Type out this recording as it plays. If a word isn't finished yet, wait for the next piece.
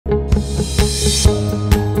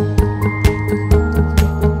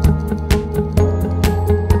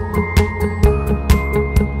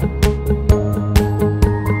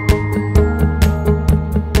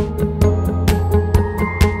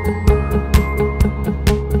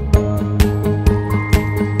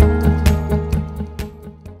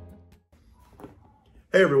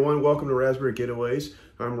Hey everyone, welcome to Raspberry Getaways.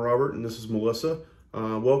 I'm Robert and this is Melissa.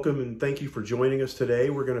 Welcome and thank you for joining us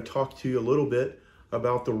today. We're going to talk to you a little bit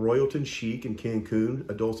about the Royalton CHIC in Cancun,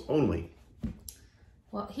 adults only.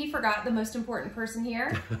 Well, he forgot the most important person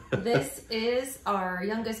here. This is our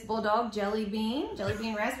youngest bulldog, Jelly Bean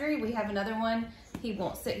Raspberry. We have another one. He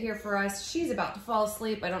won't sit here for us. She's about to fall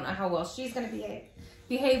asleep. I don't know how well she's going to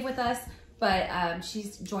behave with us, but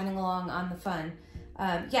she's joining along on the fun.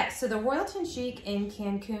 Yeah, so the Royalton CHIC in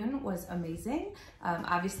Cancun was amazing.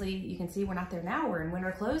 Obviously, you can see we're not there now. We're in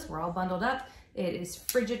winter clothes. We're all bundled up. It is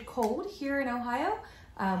frigid cold here in Ohio,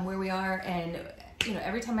 where we are, and you know,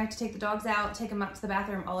 every time I have to take the dogs out, take them out to the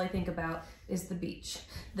bathroom, all I think about is the beach.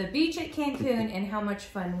 The beach at Cancun and how much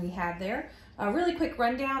fun we had there. A really quick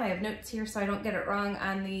rundown. I have notes here so I don't get it wrong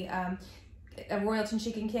on the Royalton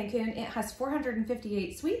CHIC in Cancun. It has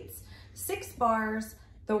 458 suites, 6 bars,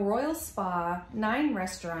 the Royal Spa, 9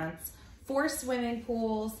 restaurants, 4 swimming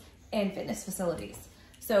pools, and fitness facilities.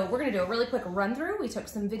 So we're gonna do a really quick run through. We took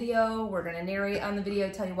some video, we're gonna narrate on the video,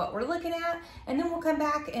 tell you what we're looking at, and then we'll come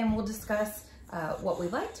back and we'll discuss what we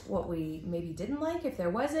liked, what we maybe didn't like, if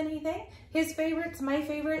there was anything, his favorites, my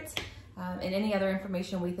favorites, and any other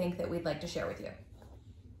information we think that we'd like to share with you.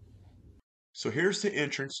 So here's the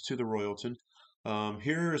entrance to the Royalton.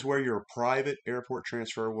 Here is where your private airport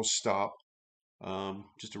transfer will stop.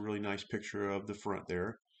 Just a really nice picture of the front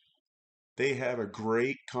there. They have a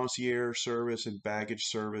great concierge service and baggage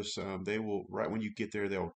service. They will, right when you get there,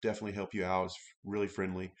 they'll definitely help you out. It's really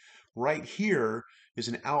friendly. Right here is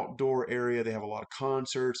an outdoor area. They have a lot of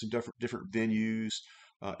concerts and different venues.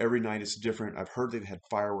 Every night it's different. I've heard they've had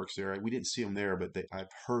fireworks there. We didn't see them there, but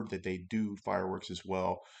I've heard that they do fireworks as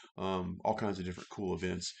well. All kinds of different cool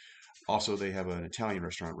events. Also, they have an Italian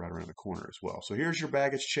restaurant right around the corner as well. So here's your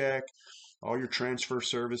baggage check, all your transfer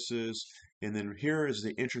services, and then here is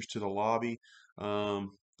the entrance to the lobby. A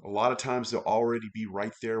lot of times they'll already be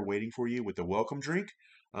right there waiting for you with the welcome drink.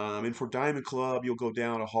 And for Diamond Club, you'll go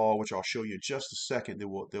down a hall, which I'll show you in just a second.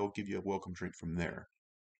 They'll give you a welcome drink from there.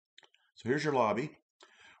 So here's your lobby.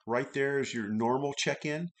 Right there is your normal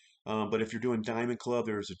check-in. But if you're doing Diamond Club,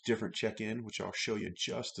 there's a different check-in, which I'll show you in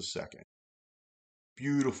just a second.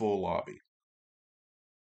 Beautiful lobby.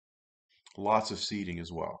 Lots of seating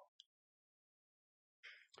as well.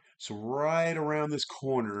 So right around this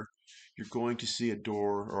corner, you're going to see a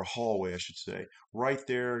door, or a hallway, I should say. Right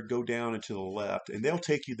there, go down and to the left, and they'll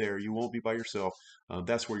take you there. You won't be by yourself.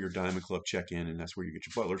 That's where your Diamond Club check-in, and that's where you get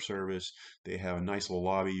your butler service. They have a nice little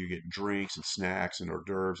lobby. You get drinks and snacks and hors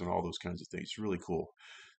d'oeuvres and all those kinds of things. It's really cool.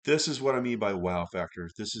 This is what I mean by wow factor.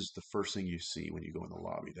 This is the first thing you see when you go in the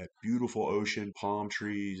lobby. That beautiful ocean, palm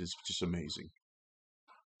trees. It's just amazing.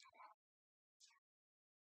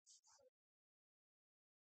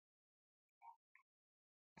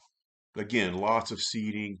 Again, lots of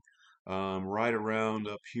seating. Right around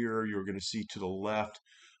up here, you're going to see to the left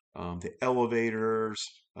the elevators.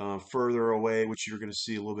 Further away, which you're going to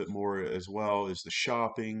see a little bit more as well, is the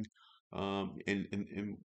shopping.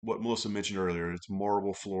 And what Melissa mentioned earlier, it's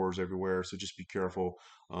marble floors everywhere, so just be careful,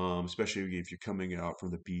 especially if you're coming out from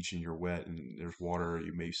the beach and you're wet and there's water,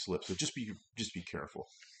 you may slip. So just be careful.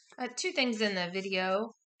 2 things in the video.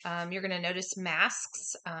 You're going to notice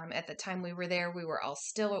masks. At the time we were there, we were all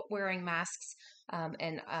still wearing masks.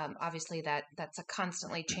 Obviously that's a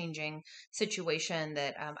constantly changing situation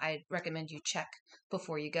that I recommend you check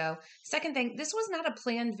before you go. Second thing, this was not a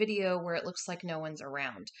planned video where it looks like no one's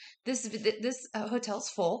around. This hotel's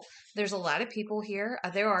full. There's a lot of people here.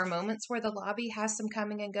 There are moments where the lobby has some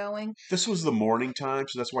coming and going. This was the morning time,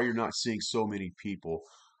 so that's why you're not seeing so many people.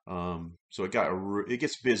 So it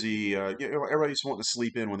gets busy. Everybody's wanting to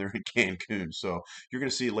sleep in when they're in Cancun. So you're going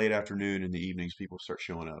to see late afternoon and the evenings, people start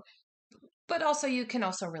showing up. But also, you can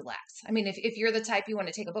also relax. I mean, if you're the type you want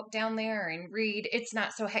to take a book down there and read, it's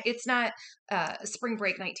not Spring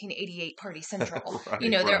Break 1988 Party Central. Right,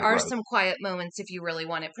 there are right. some quiet moments if you really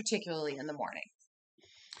want it, particularly in the morning.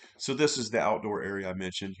 So this is the outdoor area I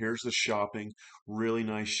mentioned. Here's the shopping, really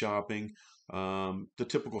nice shopping. The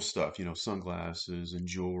typical stuff, sunglasses and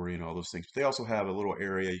jewelry and all those things. But they also have a little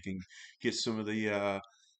area you can get some of the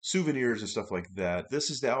souvenirs and stuff like that. This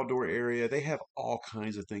is the outdoor area. They have all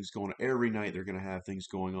kinds of things going on. Every night they're going to have things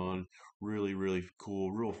going on. Really, really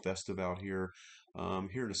cool, real festive out here.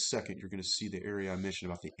 Here in a second, you're going to see the area I mentioned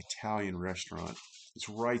about the Italian restaurant. It's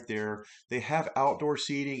right there. They have outdoor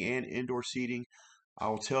seating and indoor seating. I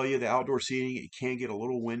will tell you, the outdoor seating, it can get a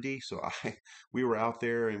little windy, so we were out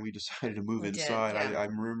there and we decided to move inside. Yeah. I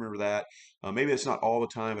remember that. Maybe it's not all the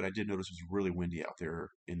time, but I did notice it was really windy out there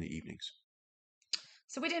in the evenings.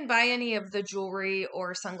 So we didn't buy any of the jewelry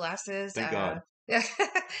or sunglasses. Thank God.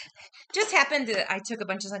 Just happened that I took a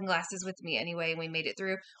bunch of sunglasses with me anyway, and we made it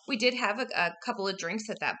through. We did have a couple of drinks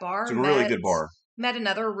at that It's bar. a really good bar. Met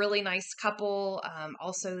another really nice couple.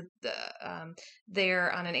 Also,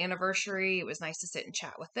 there on an anniversary. It was nice to sit and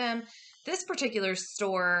chat with them. This particular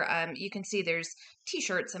store, you can see there's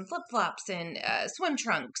T-shirts and flip-flops and swim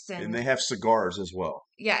trunks And and they have cigars as well.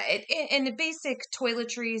 yeah, and the basic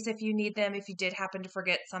toiletries if you need them, if you did happen to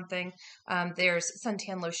forget something. There's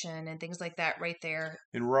suntan lotion and things like that right there.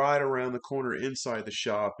 And right around the corner inside the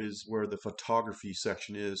shop is where the photography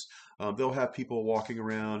section is. They'll have people walking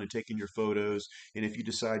around and taking your photos. And if you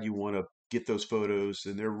decide you want to get those photos,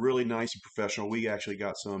 and they're really nice and professional, we actually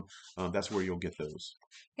got some. That's where you'll get those.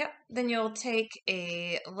 Yep. Then you'll take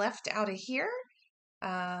a left out of here.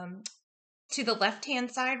 To the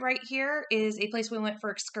left-hand side right here is a place we went for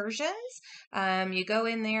excursions. You go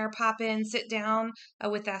in there, pop in, sit down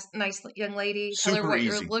with that nice young lady, tell her Super what easy.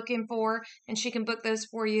 you're looking for, and she can book those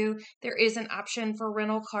for you. There is an option for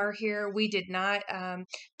rental car here. We did not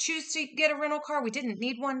choose to get a rental car. We didn't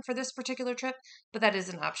need one for this particular trip, but that is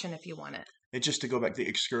an option if you want it. And just to go back to the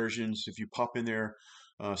excursions, if you pop in there,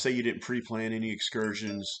 say you didn't pre-plan any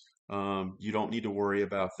excursions, you don't need to worry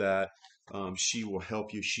about that. She will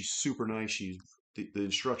help you. She's super nice. The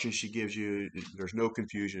instructions she gives you, there's no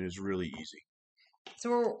confusion. It's really easy. So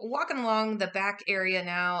we're walking along the back area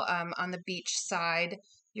now on the beach side.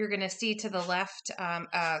 You're going to see to the left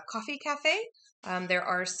a coffee cafe. There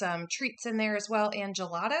are some treats in there as well and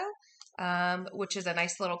gelato. Which is a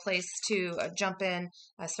nice little place to jump in,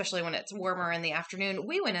 especially when it's warmer in the afternoon.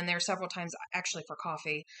 We went in there several times actually for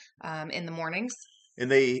coffee in the mornings.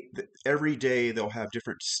 And every day they'll have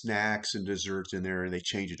different snacks and desserts in there, and they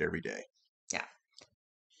change it every day. Yeah.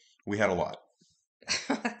 We had a lot.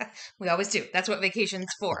 We always do. That's what vacation's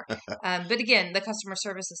for. But again, the customer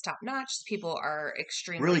service is top notch. People are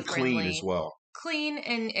extremely Really friendly. clean as well. Clean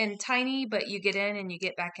and tiny, but you get in and you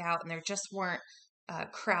get back out, and there just weren't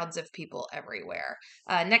crowds of people everywhere.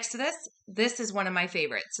 Next to this is one of my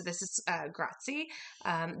favorites. So this is Grazie.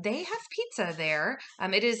 They have pizza there.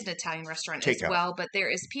 It is an Italian restaurant as well, but there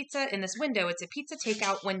is pizza in this window. It's a pizza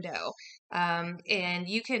takeout window. And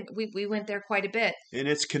you can, we went there quite a bit. And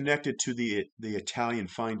it's connected to the Italian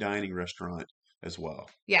fine dining restaurant as well.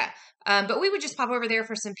 Yeah. But we would just pop over there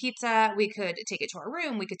for some pizza. We could take it to our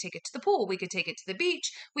room. We could take it to the pool. We could take it to the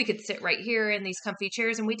beach. We could sit right here in these comfy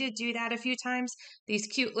chairs. And we did do that a few times. These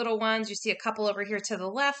cute little ones, you see a couple over here to the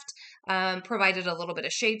left, provided a little bit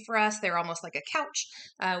of shade for us. They're almost like a couch.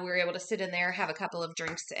 We were able to sit in there, have a couple of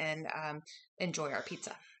drinks, and enjoy our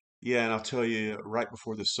pizza. Yeah, and I'll tell you, right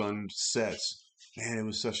before the sun sets, man, it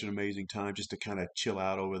was such an amazing time just to kind of chill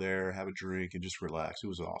out over there, have a drink, and just relax. It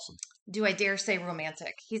was awesome. Do I dare say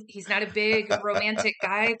romantic? He's not a big romantic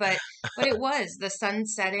guy, but it was the sun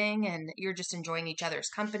setting, and you're just enjoying each other's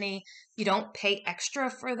company. You don't pay extra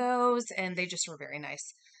for those, and they just were very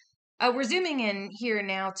nice. We're zooming in here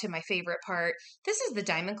now to my favorite part. This is the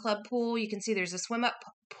Diamond Club pool. You can see there's a swim up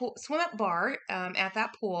bar at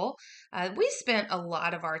that pool. We spent a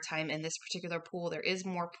lot of our time in this particular pool. There is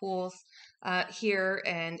more pools here,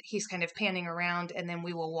 and he's kind of panning around, and then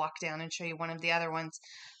we will walk down and show you one of the other ones.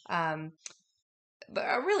 But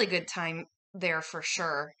a really good time there for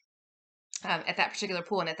sure. At that particular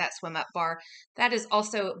pool and at that swim up bar. That is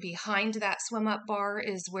also behind that swim up bar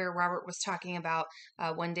is where Robert was talking about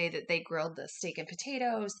one day that they grilled the steak and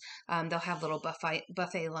potatoes. They'll have little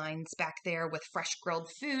buffet lines back there with fresh grilled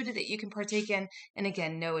food that you can partake in. And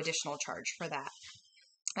again, no additional charge for that.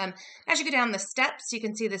 As you go down the steps, you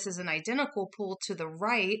can see this is an identical pool to the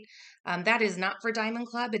right. That is not for Diamond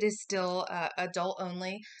Club. It is still adult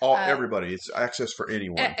only. Everybody. It's access for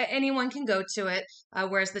anyone. Anyone can go to it,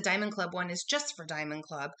 whereas the Diamond Club one is just for Diamond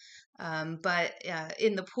Club. But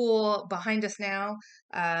in the pool behind us now,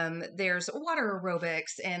 there's water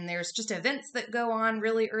aerobics, and there's just events that go on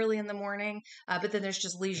really early in the morning. But then there's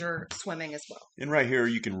just leisure swimming as well. And right here,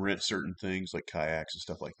 you can rent certain things like kayaks and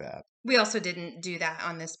stuff like that. We also didn't do that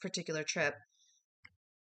on this particular trip.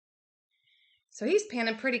 So he's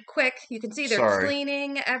panning pretty quick. You can see they're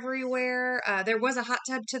cleaning everywhere. There was a hot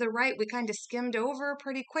tub to the right. We kind of skimmed over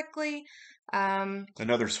pretty quickly.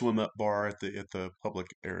 Another swim up bar at the public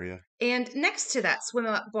area. And next to that swim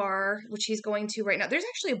up bar, which he's going to right now, there's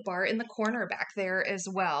actually a bar in the corner back there as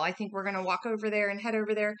well. I think we're going to walk over there and head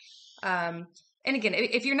over there. And again,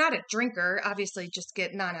 if you're not a drinker, obviously just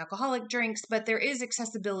get non-alcoholic drinks, but there is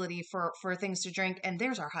accessibility for things to drink. And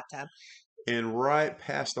there's our hot tub. And right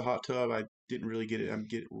past the hot tub, I didn't really get it. I'm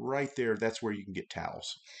get right there. That's where you can get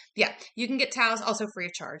towels. Yeah, you can get towels also free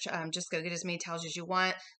of charge. Just go get as many towels as you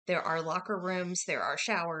want. There are locker rooms, there are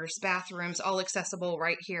showers, bathrooms, all accessible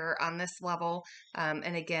right here on this level.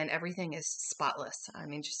 And again, everything is spotless. I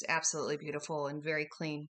mean, just absolutely beautiful and very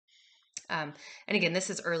clean. And again, this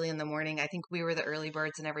is early in the morning. I think we were the early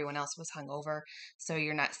birds and everyone else was hungover. So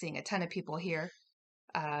you're not seeing a ton of people here.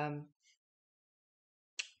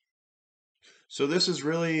 So this is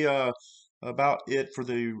really about it for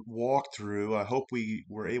the walkthrough. I hope we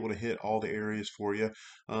were able to hit all the areas for you.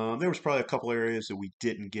 There was probably a couple areas that we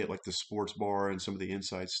didn't get, like the sports bar and some of the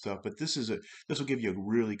inside stuff, but this will give you a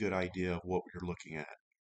really good idea of what you're looking at.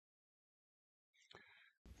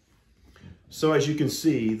 So as you can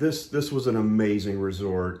see, this was an amazing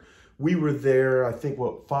resort. We were there, I think,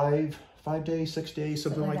 what, 5 days, 6 days,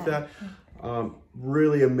 something like that.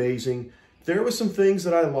 Really amazing. There was some things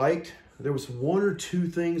that I liked. There was 1 or 2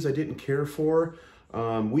 things I didn't care for.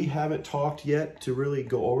 We haven't talked yet to really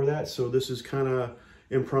go over that, so this is kind of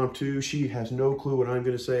impromptu. She has no clue what I'm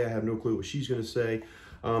going to say. I have no clue what she's going to say.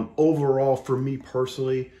 Overall, for me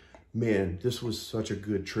personally, man, this was such a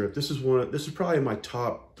good trip. This is probably my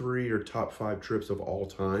top 3 or top 5 trips of all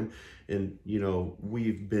time. And, you know,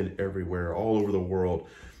 we've been everywhere, all over the world.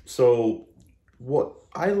 So what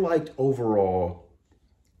I liked overall,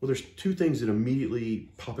 well, there's 2 things that immediately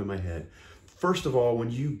pop in my head. First of all, when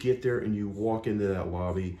you get there and you walk into that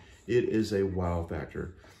lobby, it is a wow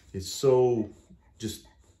factor. It's so just,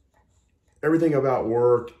 everything about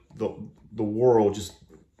work, the world just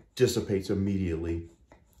dissipates immediately.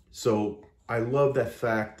 So I love that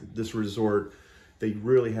fact that this resort, they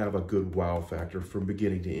really have a good wow factor from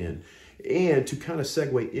beginning to end. And to kind of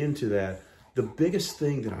segue into that, the biggest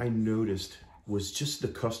thing that I noticed was just the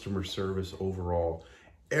customer service overall.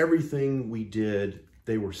 Everything we did,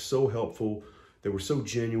 they were so helpful. They were so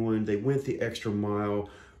genuine. They went the extra mile.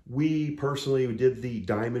 We personally did the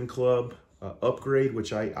Diamond Club upgrade,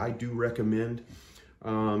 which I do recommend.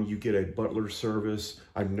 You get a butler service.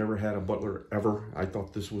 I've never had a butler ever. I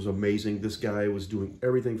thought this was amazing. This guy was doing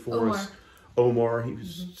everything for us. Omar, he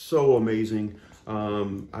was so amazing.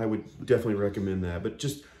 I would definitely recommend that. But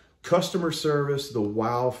just customer service, the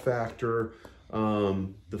wow factor,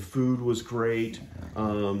 the food was great.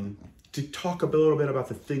 To talk a little bit about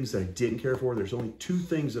the things that I didn't care for, there's only 2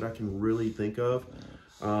 things that I can really think of.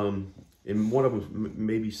 And one of them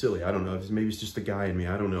may be silly. I don't know. Maybe it's just the guy in me.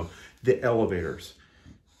 I don't know. The elevators.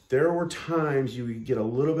 There were times you would get a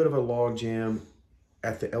little bit of a log jam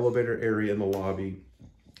at the elevator area in the lobby.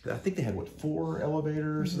 I think they had, what, 4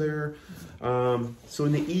 elevators there. So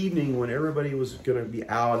in the evening, when everybody was going to be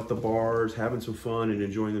out at the bars, having some fun and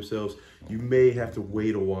enjoying themselves, you may have to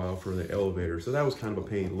wait a while for the elevator. So that was kind of a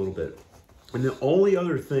pain a little bit. And the only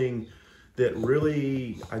other thing that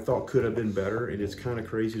really I thought could have been better, and it's kind of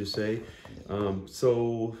crazy to say,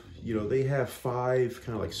 so, you know, they have 5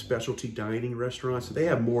 kind of like specialty dining restaurants. They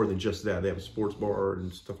have more than just that. They have a sports bar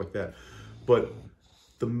and stuff like that. But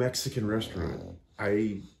the Mexican restaurant,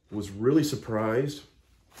 I was really surprised.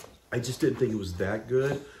 I just didn't think it was that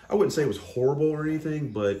good. I wouldn't say it was horrible or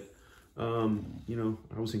anything, but, you know,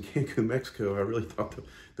 I was in Cancun, Mexico. I really thought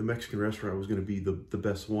the Mexican restaurant was going to be the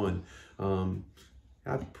best one.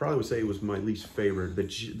 I probably would say it was my least favorite.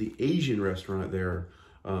 The Asian restaurant there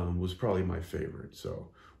was probably my favorite. So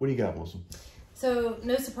what do you got, Wilson? So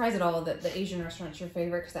no surprise at all that the Asian restaurant's your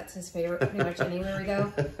favorite, because that's his favorite pretty much anywhere we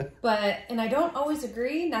go. And I don't always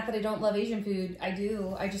agree. Not that I don't love Asian food. I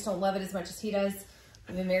do. I just don't love it as much as he does.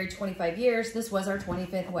 We've been married 25 years. This was our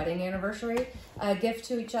 25th wedding anniversary. Gift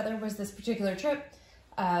to each other was this particular trip.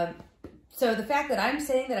 So the fact that I'm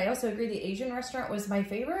saying that I also agree the Asian restaurant was my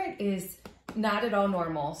favorite is not at all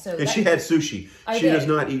normal. And she had sushi. She does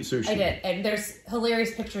not eat sushi. I did. And there's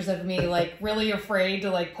hilarious pictures of me like really afraid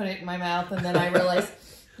to like put it in my mouth. And then I realized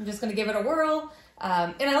I'm just going to give it a whirl.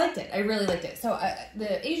 And I liked it. I really liked it. So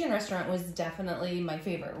the Asian restaurant was definitely my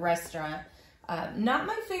favorite restaurant. Not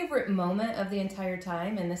my favorite moment of the entire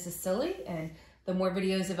time. And this is silly. And the more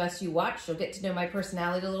videos of us you watch, you'll get to know my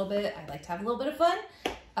personality a little bit. I like to have a little bit of fun.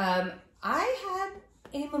 I had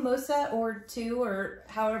a mimosa or 2 or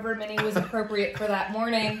however many was appropriate for that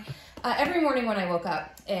morning, every morning when I woke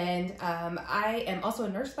up. And I am also a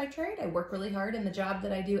nurse by trade. I work really hard in the job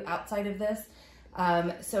that I do outside of this.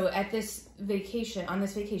 So at this vacation, on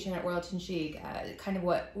this vacation at Royalton CHIC, kind of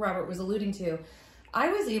what Robert was alluding to, I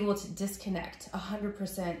was able to disconnect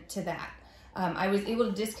 100% to that. I was able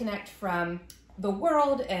to disconnect from the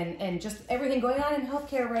world and just everything going on in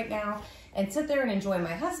healthcare right now, and sit there and enjoy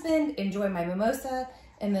my husband, enjoy my mimosa,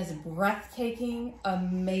 and this breathtaking,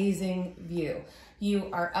 amazing view. You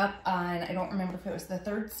are up on, I don't remember if it was the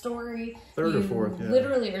 3rd story. Third or fourth, yeah.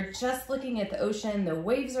 Literally are just looking at the ocean. The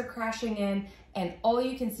waves are crashing in, and all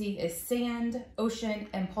you can see is sand, ocean,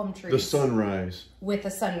 and palm trees. The sunrise. With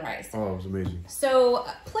the sunrise. Oh, it was amazing. So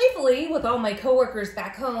playfully, with all my coworkers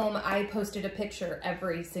back home, I posted a picture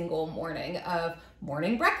every single morning of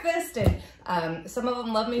morning breakfast, and some of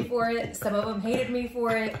them loved me for it, some of them hated me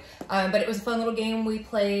for it, but it was a fun little game we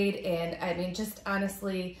played. And I mean, just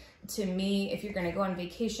honestly, to me, if you're going to go on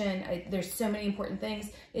vacation, there's so many important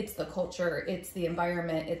things. It's the culture, it's the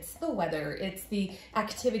environment, it's the weather, it's the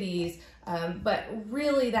activities, but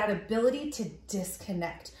really that ability to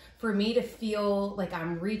disconnect, for me to feel like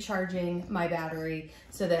I'm recharging my battery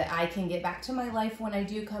so that I can get back to my life when I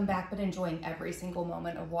do come back, but enjoying every single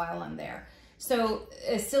moment of while I'm there. So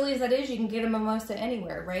as silly as that is, you can get a mimosa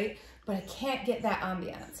anywhere, right? But I can't get that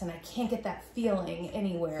ambiance, and I can't get that feeling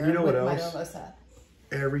anywhere with my mimosa.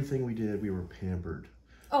 Everything we did, we were pampered.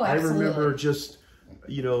 Oh, absolutely. I remember just,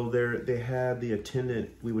 you know, they had the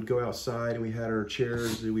attendant, we would go outside and we had our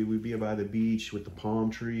chairs, we would be by the beach with the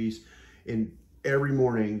palm trees, and every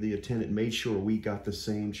morning the attendant made sure we got the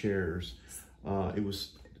same chairs. It was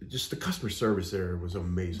just, the customer service there was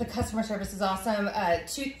amazing. The customer service is awesome.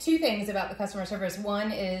 Two things about the customer service.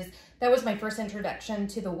 One is that was my first introduction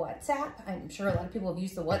to the WhatsApp. I'm sure a lot of people have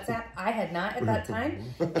used the WhatsApp. I had not at that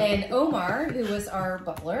time. And Omar, who was our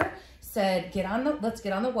butler, said, let's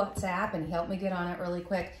get on the WhatsApp, and he helped me get on it really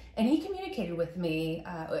quick. And he communicated with me,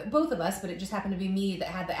 both of us, but it just happened to be me that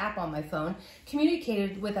had the app on my phone,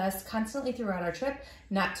 communicated with us constantly throughout our trip,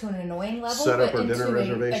 not to an annoying level, but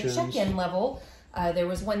into a check-in level. There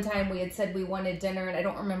was one time we had said we wanted dinner, and I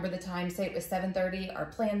don't remember the time, say it was 7:30. Our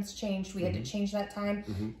plans changed. We had to change that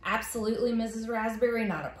time. Absolutely, Mrs. Raspberry,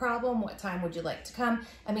 not a problem. What time would you like to come?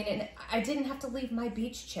 I mean, and I didn't have to leave my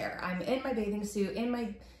beach chair. I'm in my bathing suit, in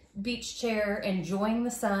my beach chair, enjoying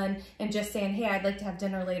the sun, and just saying, hey, I'd like to have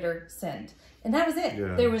dinner later, send. And that was it.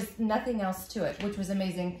 Yeah. There was nothing else to it, which was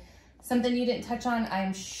amazing. Something you didn't touch on,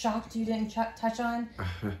 I'm shocked you didn't touch on,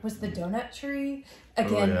 was the donut tree.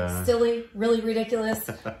 Again, silly, really ridiculous,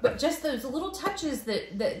 but just those little touches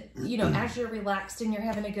that you know, as you're relaxed and you're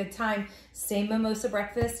having a good time. Same mimosa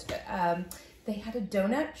breakfast. They had a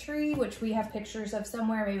donut tree, which we have pictures of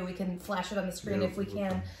somewhere. Maybe we can flash it on the screen if we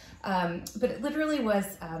can. But it literally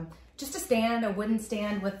was just a stand, a wooden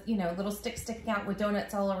stand with, you know, little sticks sticking out with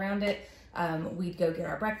donuts all around it. We'd go get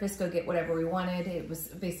our breakfast, go get whatever we wanted. It was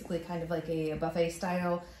basically kind of like a buffet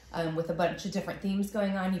style with a bunch of different themes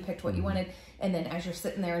going on. You picked what you wanted. And then as you're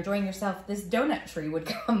sitting there enjoying yourself, this donut tree would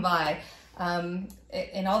come by.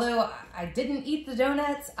 And although I didn't eat the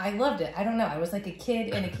donuts, I loved it. I don't know. I was like a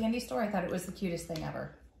kid in a candy store. I thought it was the cutest thing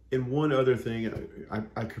ever. And one other thing,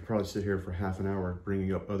 I could probably sit here for half an hour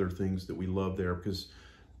bringing up other things that we love there, because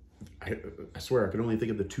I swear I could only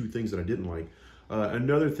think of the 2 things that I didn't like.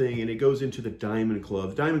 Another thing, and it goes into the Diamond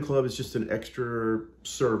Club. The Diamond Club is just an extra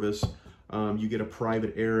service. You get a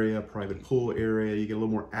private area, private pool area. You get a little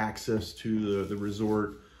more access to the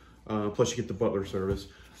resort. Plus you get the butler service.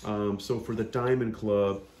 So for the Diamond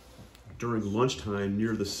Club, during lunchtime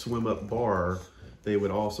near the swim up bar, they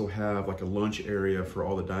would also have like a lunch area for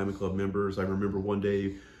all the Diamond Club members. I remember one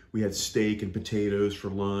day we had steak and potatoes for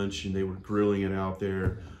lunch, and they were grilling it out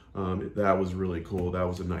there. That was really cool. That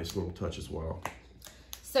was a nice little touch as well.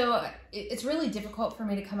 So it's really difficult for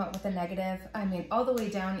me to come up with a negative. I mean, all the way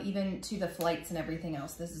down even to the flights and everything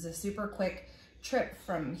else. This is a super quick trip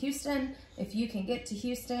from Houston. If you can get to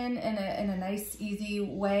Houston in a nice, easy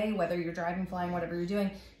way, whether you're driving, flying, whatever you're doing,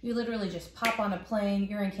 you literally just pop on a plane.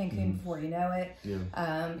 You're in Cancun before you know it.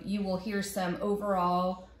 Yeah. You will hear some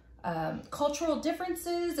overall cultural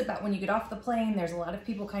differences about when you get off the plane. There's a lot of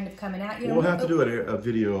people kind of coming at you. We'll have to do a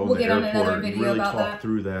video on the airport and really talk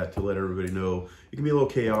through that to let everybody know. It can be a little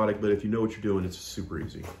chaotic, but if you know what you're doing, it's super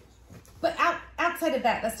easy. But outside of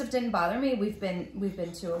that stuff didn't bother me. We've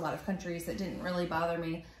been to a lot of countries that didn't really bother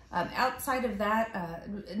me. Outside of that,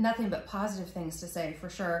 nothing but positive things to say for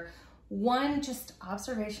sure. One, just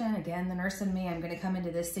observation, again, the nurse and me, I'm going to come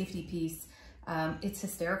into this safety piece. It's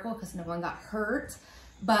hysterical because no one got hurt.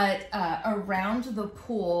 But around the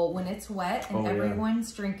pool, when it's wet and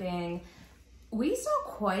everyone's drinking, we saw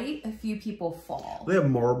quite a few people fall. They have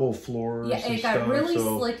marble floors. Yeah, it got really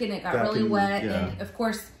slick and it got really wet. Yeah. And of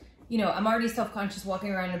course, you know, I'm already self-conscious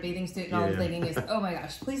walking around in a bathing suit, and all I'm thinking is, oh my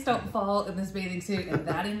gosh, please don't fall in this bathing suit and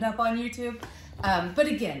that end up on YouTube. But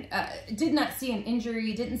again, did not see an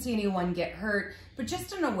injury, didn't see anyone get hurt, but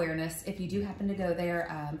just an awareness. If you do happen to go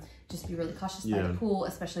there, just be really cautious by the pool,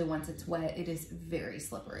 especially once it's wet. It is very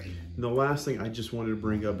slippery. And the last thing I just wanted to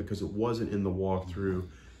bring up, because it wasn't in the walkthrough,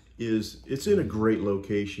 it's in a great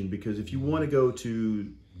location, because if you want to go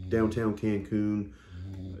to downtown Cancun,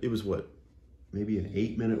 it was what, maybe an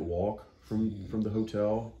 8-minute walk from the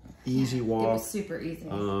hotel. Easy walk. It was super easy.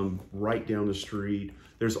 Right down the street.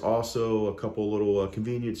 There's also a couple little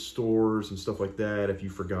convenience stores and stuff like that if you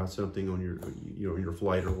forgot something on your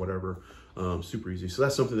flight or whatever. Super easy. So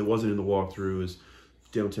that's something that wasn't in the walkthrough. Is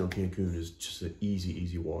downtown Cancun is just an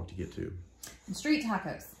easy walk to get to. And street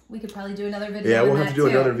tacos. We could probably do another video. Yeah, we'll have to do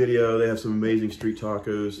another video. They have some amazing street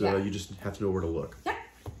tacos. Yeah. You just have to know where to look. Yep.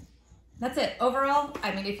 That's it. Overall,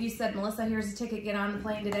 I mean, if you said, Melissa, here's a ticket, get on the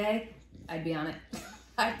plane today, I'd be on it.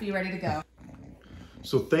 I'd be ready to go.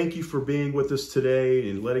 So thank you for being with us today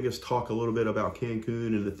and letting us talk a little bit about Cancun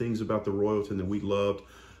and the things about the Royalton that we loved.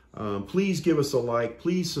 Please give us a like.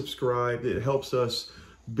 Please subscribe. It helps us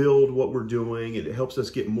build what we're doing. It helps us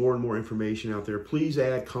get more and more information out there. Please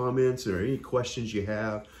add comments or any questions you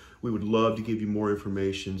have. We would love to give you more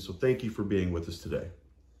information. So thank you for being with us today.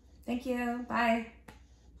 Thank you. Bye.